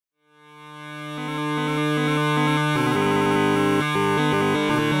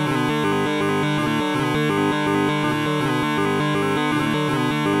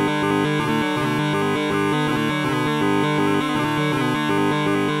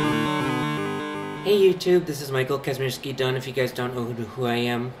Hey YouTube, this is Michael Kazmierski Dunn, if you guys don't know who I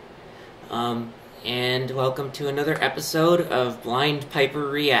am. And welcome to another episode of Blind Piper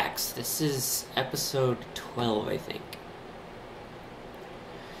Reacts. This is episode 12, I think.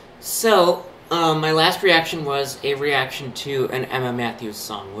 So, my last reaction was a reaction to an Emma Matthews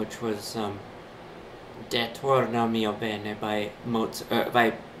song, which was De Torna Mio Bene by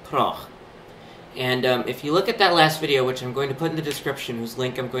Proch. And if you look at that last video, which I'm going to put in the description, whose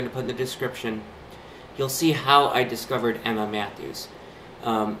link I'm going to put in the description, you'll see how I discovered Emma Matthews.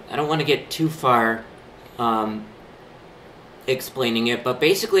 I don't want to get too far explaining it, but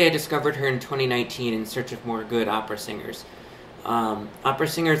basically I discovered her in 2019 in search of more good opera singers. Opera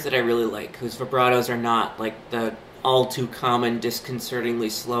singers that I really like, whose vibratos are not like the all-too-common, disconcertingly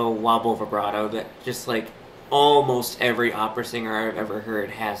slow wobble vibrato that just like almost every opera singer I've ever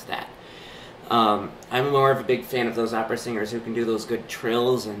heard has that. I'm more of a big fan of those opera singers who can do those good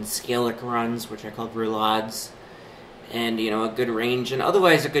trills and scalic runs, which are called roulades, and, you know, a good range, and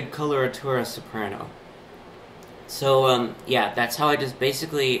otherwise a good coloratura soprano. So, yeah, that's how I just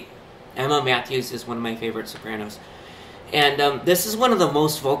basically... Emma Matthews is one of my favorite sopranos. And this is one of the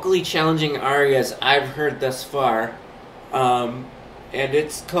most vocally challenging arias I've heard thus far. And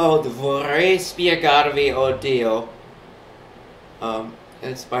it's called Vorrei Spiegarvi o Dio.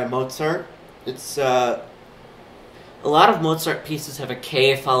 It's by Mozart. It's, a lot of Mozart pieces have a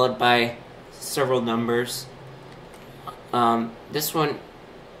K followed by several numbers. This one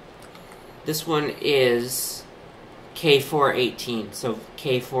is K418, so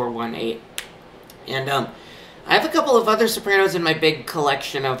K418. And, I have a couple of other sopranos in my big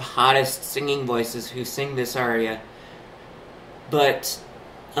collection of hottest singing voices who sing this aria, but,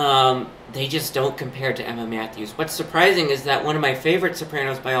 they just don't compare to Emma Matthews. What's surprising is that one of my favorite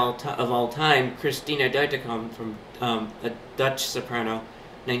sopranos of all time, Christina Deutekom, from a Dutch soprano,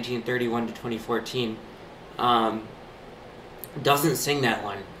 1931 to 2014, doesn't sing that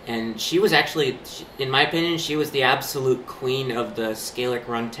one. And she was actually, in my opinion, she was the absolute queen of the scalic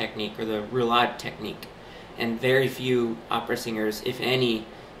run technique, or the roulade technique. And very few opera singers, if any,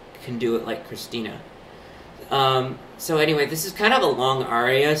 can do it like Christina. So anyway, this is kind of a long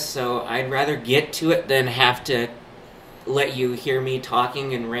aria, so I'd rather get to it than have to let you hear me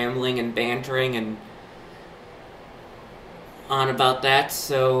talking and rambling and bantering and on about that,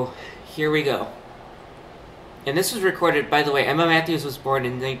 so here we go. And this was recorded, by the way, Emma Matthews was born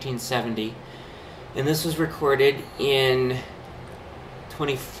in 1970, and this was recorded in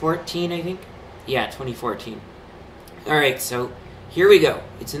 2014, I think? Yeah, 2014. Alright, so here we go.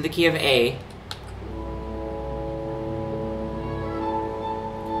 It's in the key of A.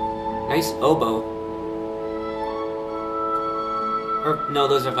 Nice oboe. Or, no,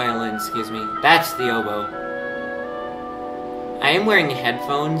 those are violins, excuse me. That's the oboe. I am wearing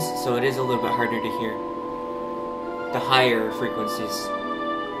headphones, so it is a little bit harder to hear the higher frequencies.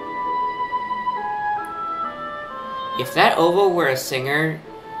 If that oboe were a singer,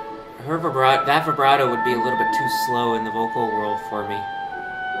 that vibrato would be a little bit too slow in the vocal world for me.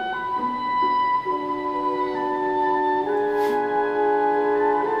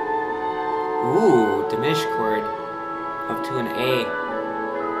 Ooh, diminished chord up to an A.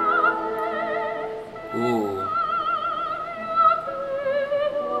 Ooh.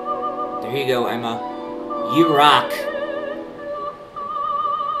 There you go, Emma. You rock.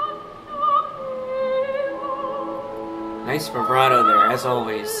 Nice vibrato there, as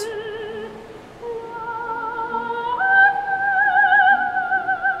always.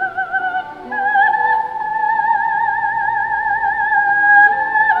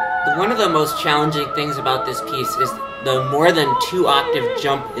 One of the most challenging things about this piece is the more than 2-octave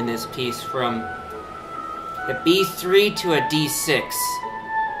jump in this piece from a B3 to a D6.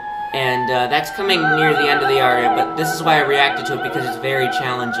 And that's coming near the end of the aria, but this is why I reacted to it, because it's very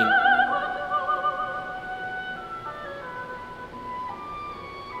challenging.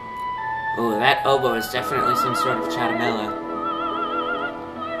 Oh, that oboe is definitely some sort of charamella.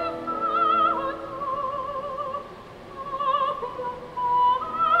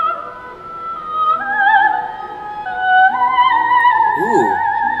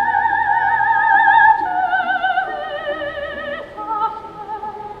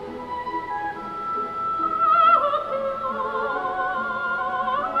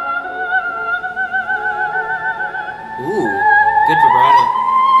 Ooh, good vibrato.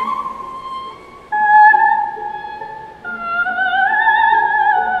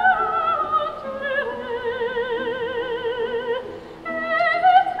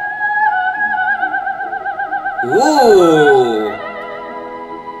 Ooh!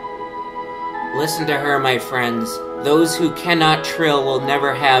 Listen to her, my friends. Those who cannot trill will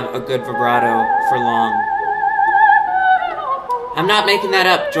never have a good vibrato for long. I'm not making that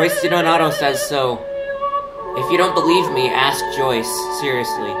up. Joyce DiDonato says so. If you don't believe me, ask Joyce.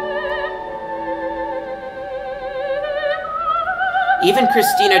 Seriously. Even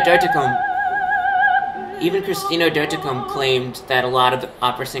Christina Deuticum claimed that a lot of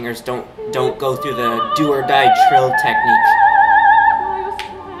opera singers don't go through the do-or-die trill technique.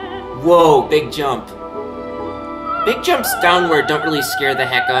 Whoa, big jump. Big jumps downward don't really scare the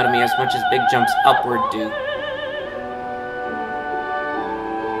heck out of me as much as big jumps upward do.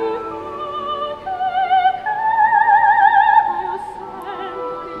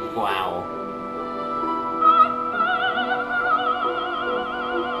 Wow.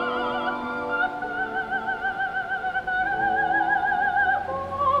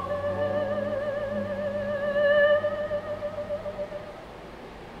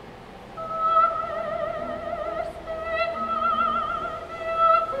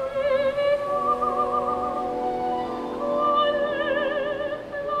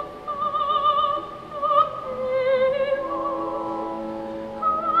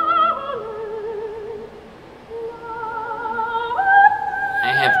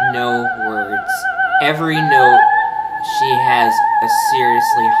 No words. Every note, she has a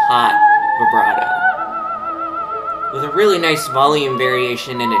seriously hot vibrato. With a really nice volume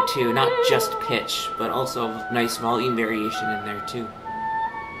variation in it too. Not just pitch, but also nice volume variation in there too.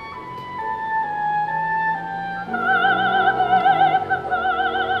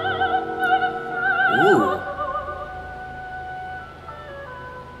 Ooh.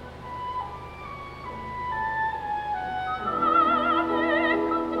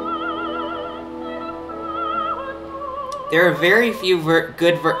 There are very few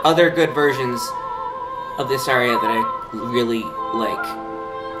other good versions of this aria that I really like.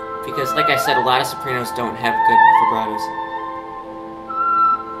 Because, like I said, a lot of sopranos don't have good vibratos.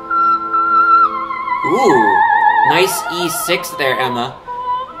 Ooh, nice E6 there, Emma.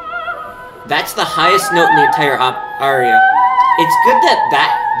 That's the highest note in the entire aria. It's good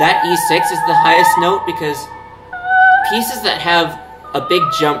that E6 is the highest note because pieces that have a big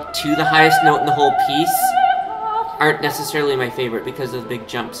jump to the highest note in the whole piece aren't necessarily my favorite because of the big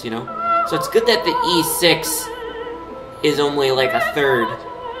jumps, you know? So it's good that the E6 is only like a third.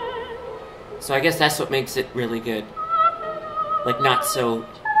 So I guess that's what makes it really good. Like, not so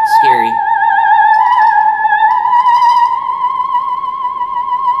scary.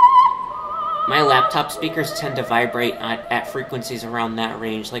 My laptop speakers tend to vibrate at frequencies around that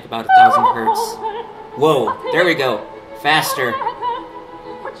range, like about 1,000 hertz. Whoa, there we go. Faster.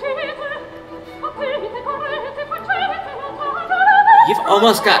 You've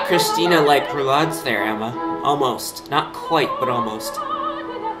almost got Christina-like roulades there, Emma. Almost. Not quite, but almost.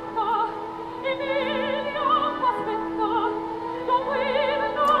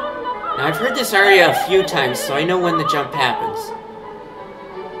 Now, I've heard this aria a few times, so I know when the jump happens.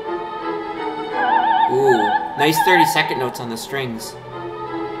 Ooh, nice 30-second notes on the strings.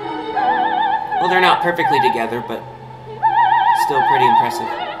 Well, they're not perfectly together, but still pretty impressive.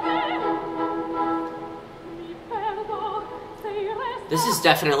 This is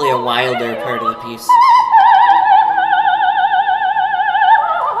definitely a wilder part of the piece.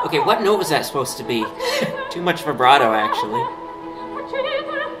 Okay, what note was that supposed to be? Too much vibrato, actually.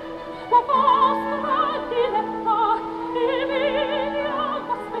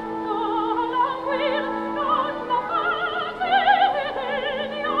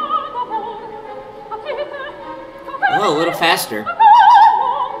 Oh, a little faster.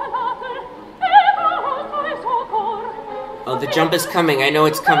 Oh, the jump is coming. I know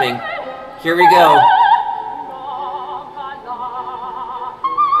it's coming. Here we go.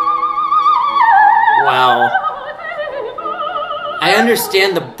 Wow. I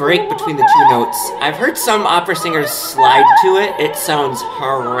understand the break between the two notes. I've heard some opera singers slide to it. It sounds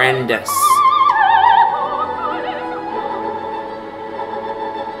horrendous.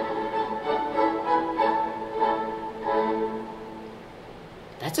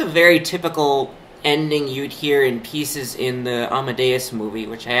 That's a very typical ending you'd hear in pieces in the Amadeus movie,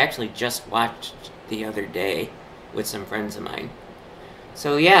 which I actually just watched the other day with some friends of mine.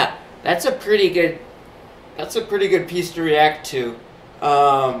 So yeah, that's a pretty good piece to react to.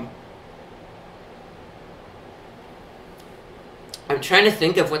 I'm trying to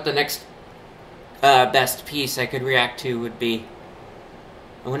think of what the next best piece I could react to would be.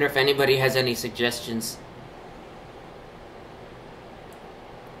 I wonder if anybody has any suggestions.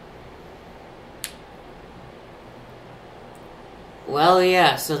 Well,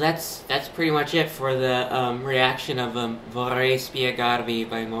 yeah, so that's pretty much it for the reaction of Vorrei Spiegarvi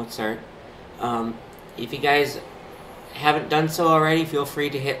by Mozart. If you guys haven't done so already, feel free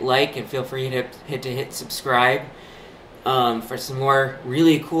to hit like and feel free to hit subscribe for some more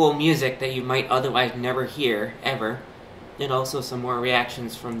really cool music that you might otherwise never hear, ever. And also some more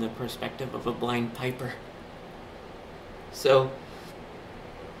reactions from the perspective of a blind piper. So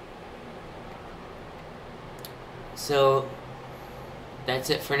that's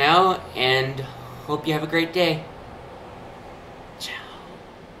it for now, and hope you have a great day.